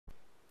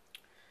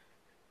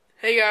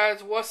Hey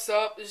guys, what's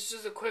up? This is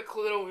just a quick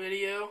little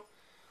video.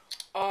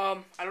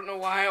 I don't know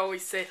why I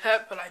always say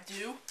that, but I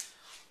do.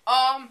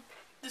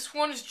 This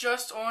one is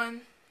just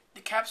on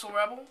the Capsule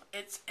Rebel.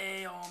 It's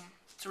a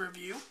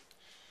review.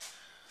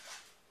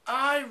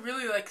 I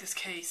really like this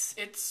case.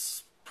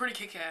 It's pretty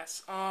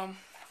kick-ass. I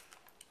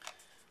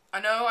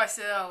know I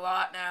say that a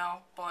lot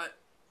now, but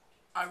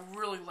I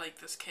really like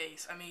this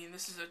case. I mean,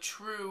 this is a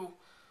true,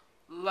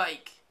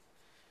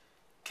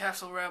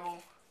 Capsule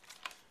Rebel.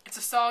 It's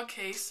a solid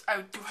case.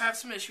 I do have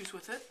some issues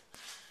with it,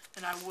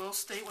 and I will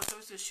state what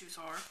those issues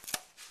are.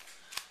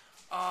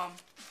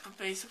 But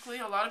basically,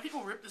 a lot of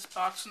people rip this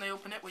box when they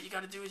open it. What you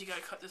gotta do is you gotta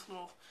cut this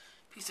little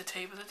piece of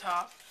tape at the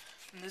top,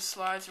 and this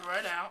slides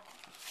right out.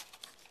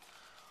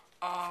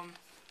 I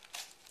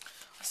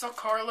saw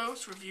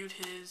Carlos reviewed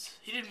his,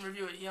 he didn't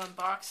review it, he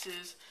unboxed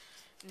his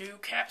new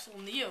Capsule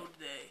Neo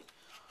today.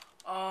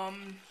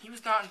 He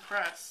was not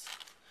impressed.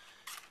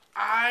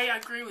 I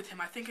agree with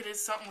him. I think it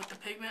is something with the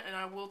pigment, and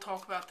I will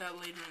talk about that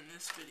later in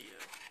this video.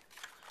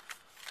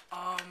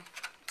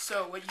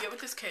 So what you get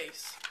with this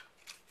case,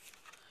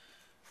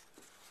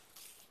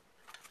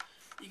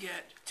 you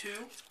get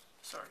two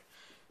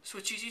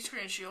Switch Easy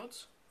screen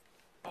shields.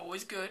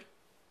 Always good.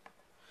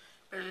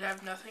 Better to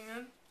have nothing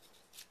than...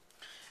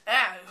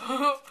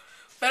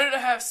 better to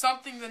have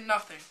something than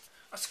nothing.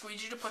 A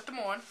squeegee to put them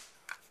on,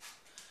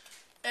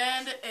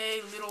 and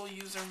a little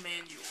user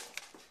manual.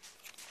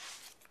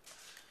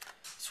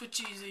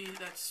 Switch Easy,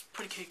 that's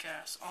pretty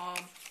kick-ass.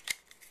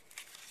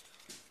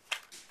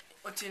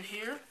 What's in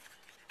here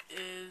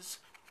is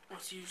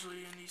what's usually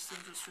in these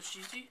things with Switch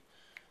Easy.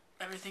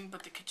 Everything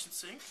but the kitchen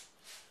sink.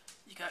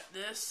 You got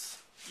this,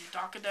 your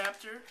dock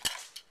adapter.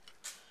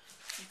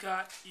 You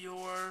got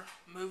your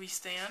movie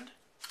stand.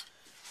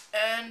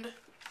 And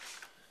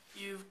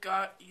you've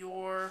got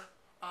your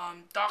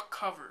dock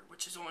cover,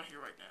 which is on here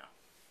right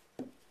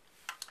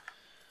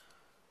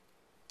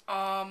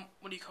now.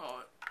 What do you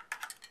call it?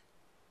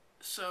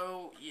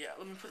 So, yeah,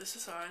 let me put this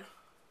aside.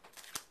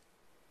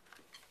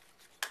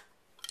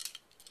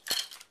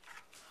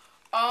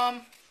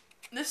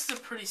 This is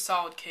a pretty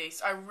solid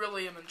case. I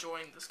really am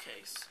enjoying this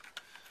case.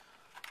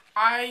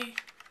 I've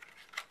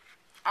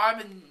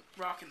been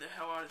rocking the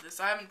hell out of this.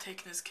 I haven't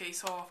taken this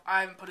case off.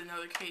 I haven't put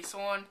another case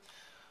on.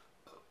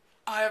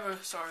 I have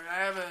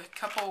a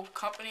couple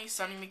companies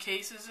sending me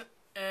cases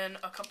in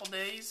a couple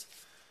days.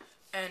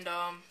 And,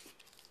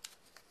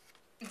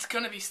 it's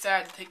gonna be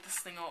sad to take this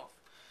thing off,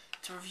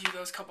 to review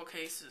those couple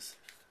cases.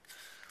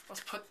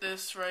 Let's put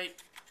this right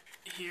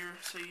here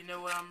so you know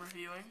what I'm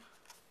reviewing.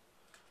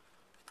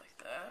 Like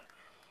that.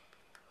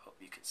 Hope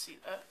you can see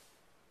that.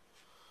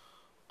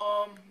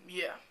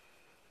 Yeah.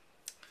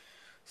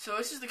 So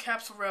this is the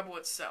Capsule Rebel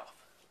itself.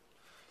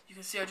 You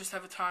can see I just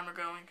have a timer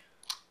going.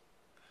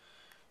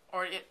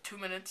 Already at 2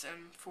 minutes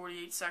and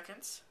 48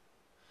 seconds.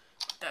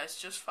 That's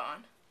just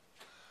fine.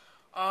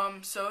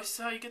 So this is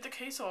how you get the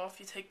case off.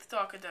 You take the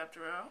dock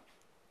adapter out.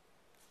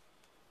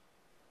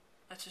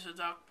 That's just a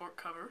dock port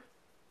cover.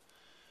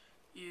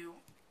 You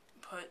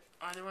put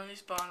either one of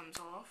these bottoms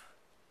off,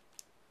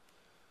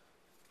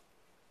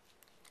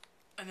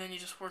 and then you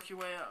just work your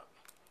way up.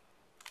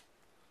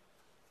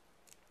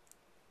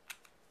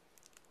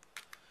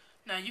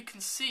 Now you can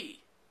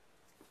see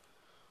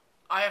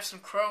I have some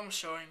chrome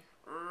showing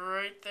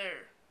right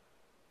there.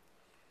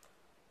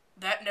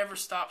 That never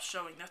stops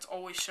showing. That's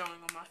always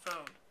showing on my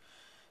phone.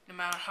 No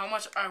matter how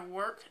much I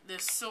work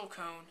this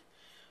silicone,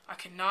 I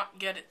cannot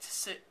get it to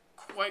sit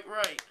quite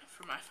right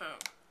for my phone.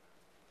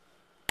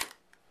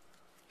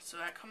 So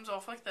that comes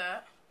off like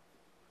that.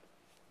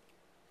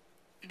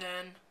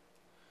 Then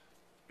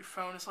your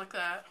phone is like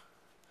that.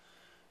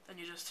 Then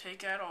you just take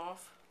that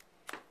off.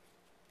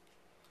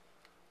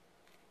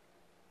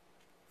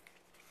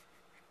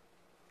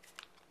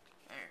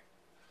 There.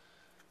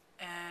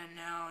 And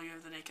now you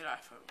have the naked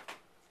iPhone.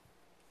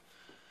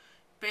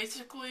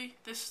 Basically,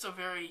 this is a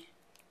very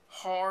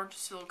hard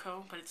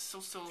silicone, but it's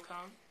still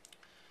silicone.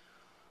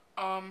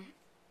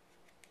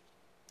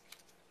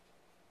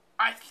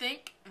 I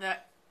think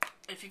that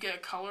if you get a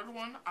colored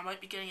one, I might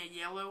be getting a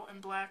yellow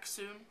and black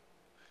soon,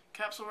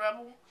 Capsule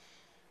Rebel.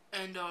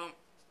 And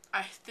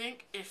I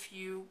think if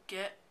you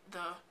get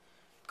the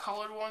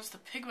colored ones, the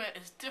pigment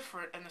is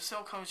different and the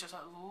silicone is just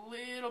a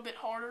little bit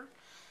harder.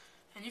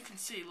 And you can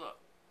see, look.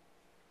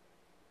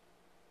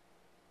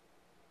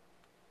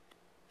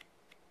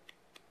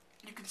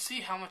 You can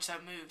see how much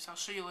that moves. I'll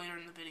show you later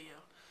in the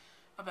video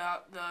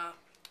about the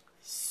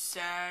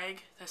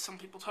sag that some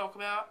people talk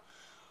about.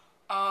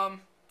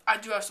 I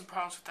do have some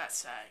problems with that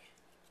sag.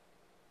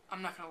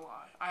 I'm not gonna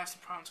lie. I have some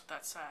problems with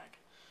that sag.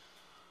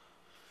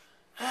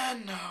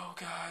 And no,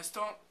 guys,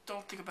 don't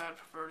think about it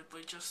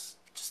pervertedly. Just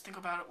think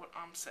about it what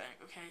I'm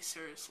saying, okay?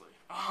 Seriously.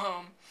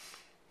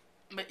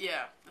 But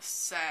yeah, the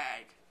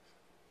sag.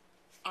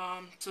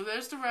 So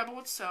there's the Rebel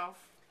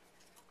itself.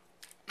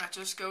 That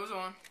just goes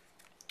on.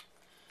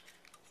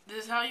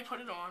 This is how you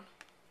put it on.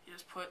 You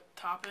just put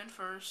top in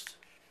first.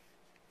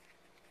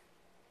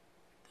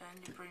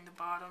 Then you bring the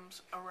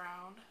bottoms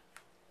around.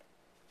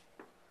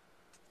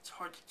 It's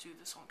hard to do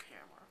this on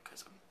camera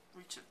because I'm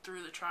reaching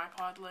through the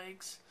tripod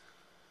legs.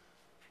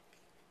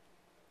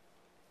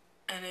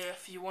 And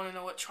if you want to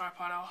know what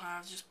tripod I'll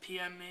have, just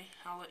PM me.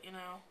 I'll let you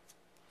know.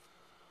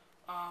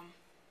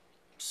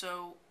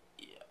 So,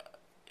 yeah,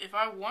 if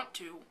I want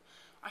to,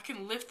 I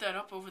can lift that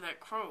up over that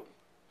chrome.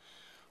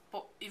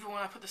 But even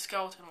when I put the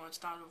skeleton on,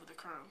 it's not over the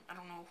chrome. I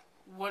don't know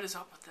what is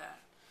up with that.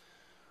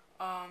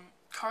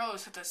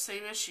 Carlos had that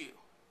same issue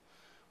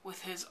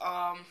with his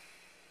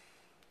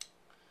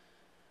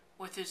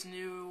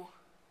new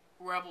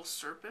Rebel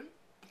Serpent,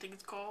 I think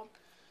it's called.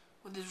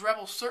 With his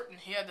Rebel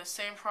Serpent, he had the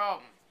same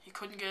problem. He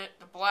couldn't get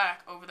the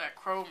black over that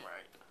chrome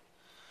right.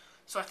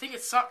 So I think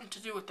it's something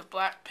to do with the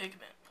black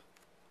pigment.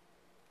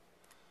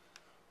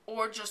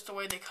 Or just the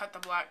way they cut the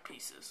black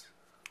pieces.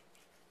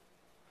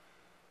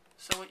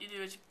 So what you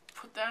do is you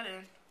put that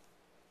in,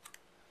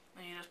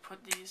 and you just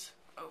put these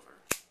over.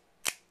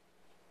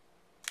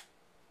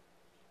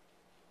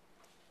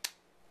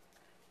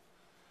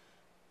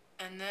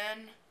 And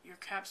then your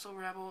Capsule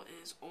Rebel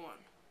is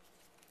on.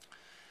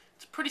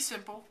 It's pretty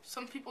simple.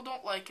 Some people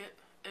don't like it.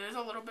 It is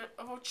a little bit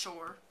of a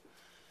chore.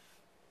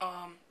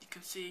 You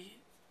can see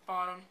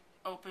bottom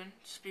open,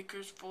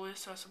 speakers fully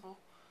accessible,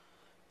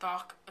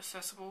 dock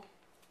accessible.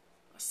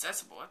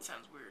 Accessible, that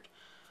sounds weird.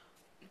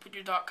 You put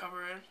your dock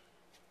cover in.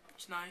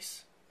 It's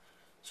nice.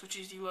 Switch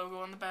Easy logo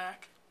on the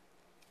back.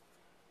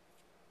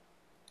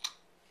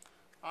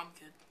 I'm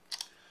good.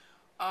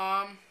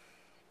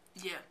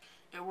 Yeah,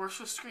 it works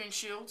with screen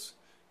shields.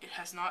 It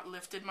has not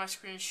lifted my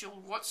screen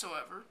shield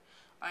whatsoever.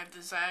 I have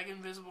the Zag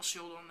Invisible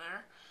Shield on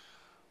there.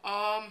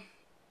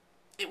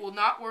 It will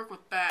not work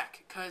with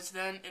back, because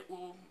then it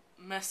will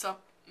mess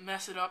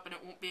it up, and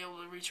it won't be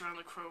able to reach around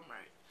the chrome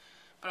right.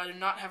 But I do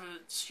not have a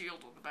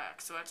shield on the back,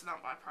 so that's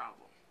not my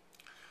problem.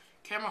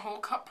 Camera hole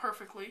cut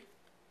perfectly.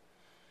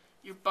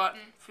 Your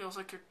button feels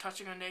like you're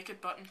touching a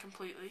naked button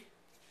completely.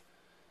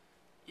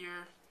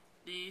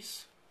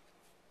 These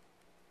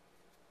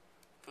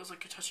feels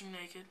like you're touching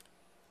naked.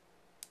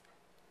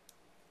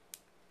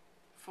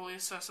 Fully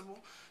accessible.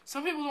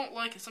 Some people don't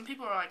like it. Some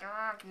people are like,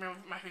 I can move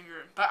my finger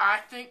in. But I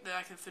think that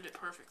I can fit it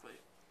perfectly.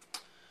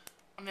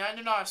 I mean, I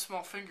do not have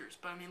small fingers,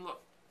 but I mean,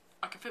 look.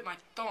 I can fit my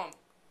thumb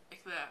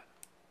like that.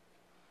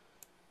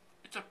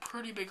 It's a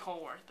pretty big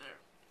hole right there.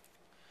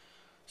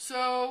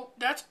 So,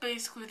 that's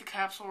basically the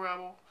Capsule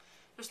Rebel.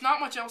 There's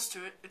not much else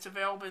to it. It's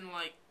available in,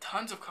 like,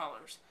 tons of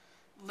colors.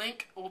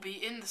 Link will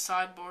be in the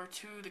sidebar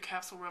to the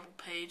Capsule Rebel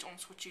page on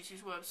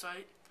SwitchEasy's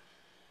website.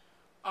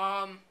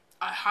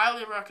 I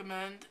highly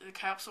recommend the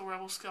Capsule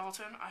Rebel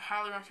skeleton. I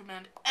highly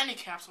recommend any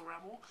Capsule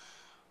Rebel.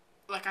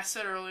 Like I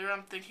said earlier,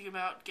 I'm thinking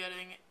about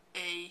getting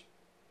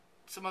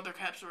some other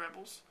Capsule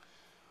Rebels.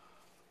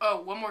 Oh,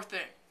 one more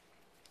thing.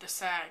 The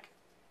sag.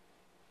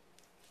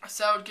 I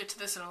said I would get to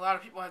this, and a lot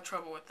of people had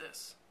trouble with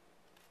this.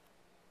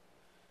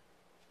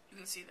 You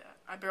can see that.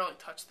 I barely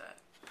touched that.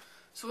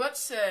 So let's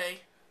say,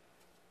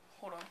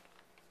 hold on.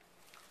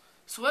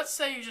 So let's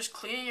say you're just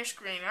cleaning your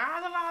screen.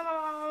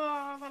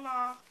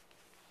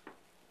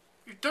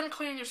 You're done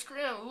cleaning your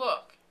screen, and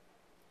look.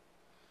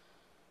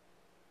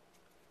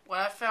 What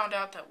I found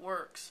out that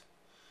works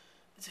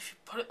is if you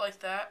put it like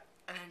that,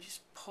 and then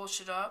just push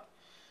it up,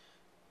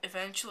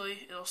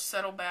 eventually it'll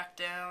settle back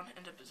down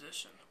into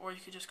position. Or you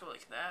could just go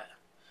like that,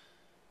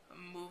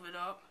 and move it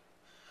up,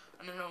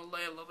 and then it'll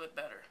lay a little bit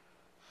better.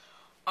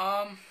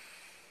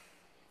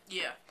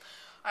 Yeah.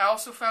 I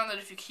also found that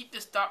if you keep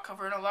this dot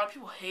cover in, a lot of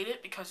people hate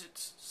it because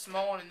it's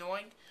small and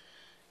annoying,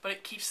 but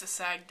it keeps the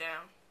sag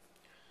down.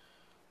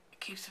 It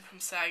keeps it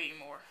from sagging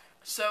more.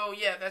 So,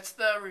 yeah, that's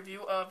the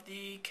review of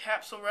the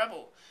Capsule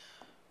Rebel.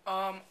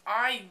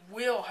 I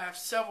will have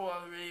several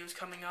other videos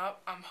coming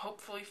up. I'm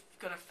hopefully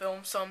going to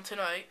film some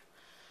tonight.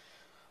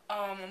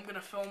 I'm going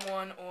to film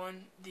one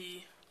on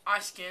the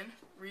iSkin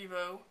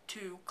Revo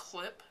 2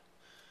 clip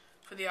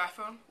for the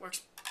iPhone.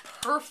 Works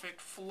perfect,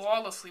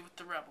 flawlessly with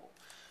the Rebel.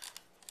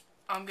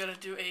 I'm going to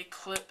do a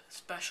clip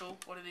special,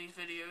 one of these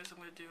videos. I'm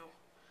going to do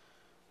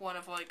one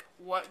of, like,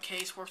 what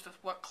case works with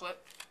what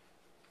clip.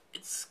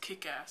 It's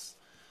kick-ass.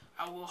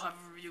 I will have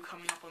a review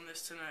coming up on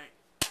this tonight.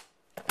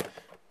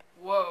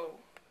 Whoa.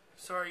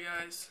 Sorry,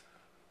 guys.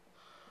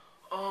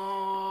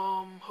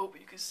 Hope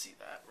you can see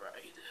that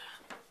right.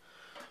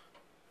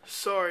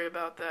 Sorry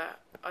about that.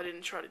 I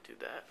didn't try to do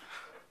that.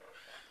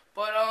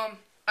 But,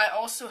 I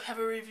also have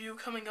a review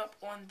coming up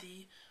on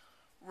the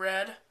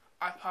red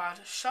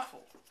iPod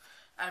Shuffle.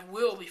 I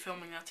will be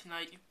filming that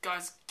tonight. You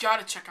guys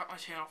gotta check out my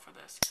channel for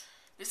this.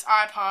 This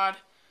iPod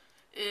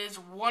is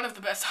one of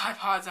the best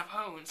iPods I've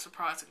owned,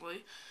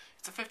 surprisingly.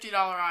 It's a $50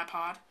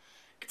 iPod.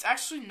 It's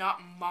actually not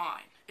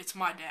mine. It's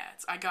my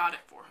dad's. I got it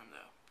for him,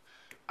 though.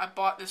 I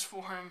bought this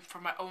for him for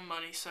my own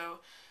money, so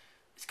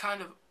it's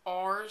kind of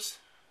ours.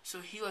 So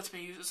he lets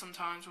me use it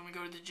sometimes when we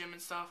go to the gym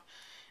and stuff.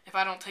 If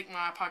I don't take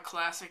my iPod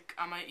Classic,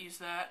 I might use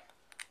that.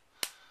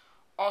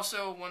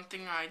 Also, one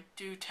thing I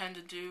do tend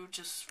to do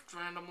just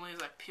randomly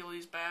is I peel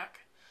these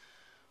back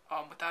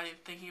without even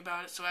thinking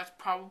about it, so that's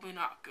probably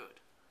not good.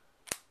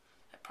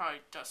 That probably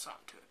does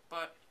something to it.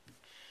 But,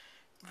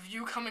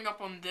 review coming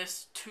up on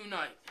this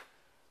tonight.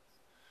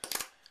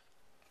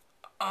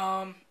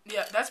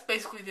 Yeah, that's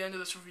basically the end of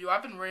this review.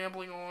 I've been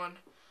rambling on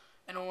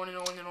and on and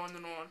on and on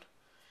and on.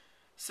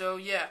 So,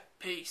 yeah,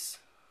 peace.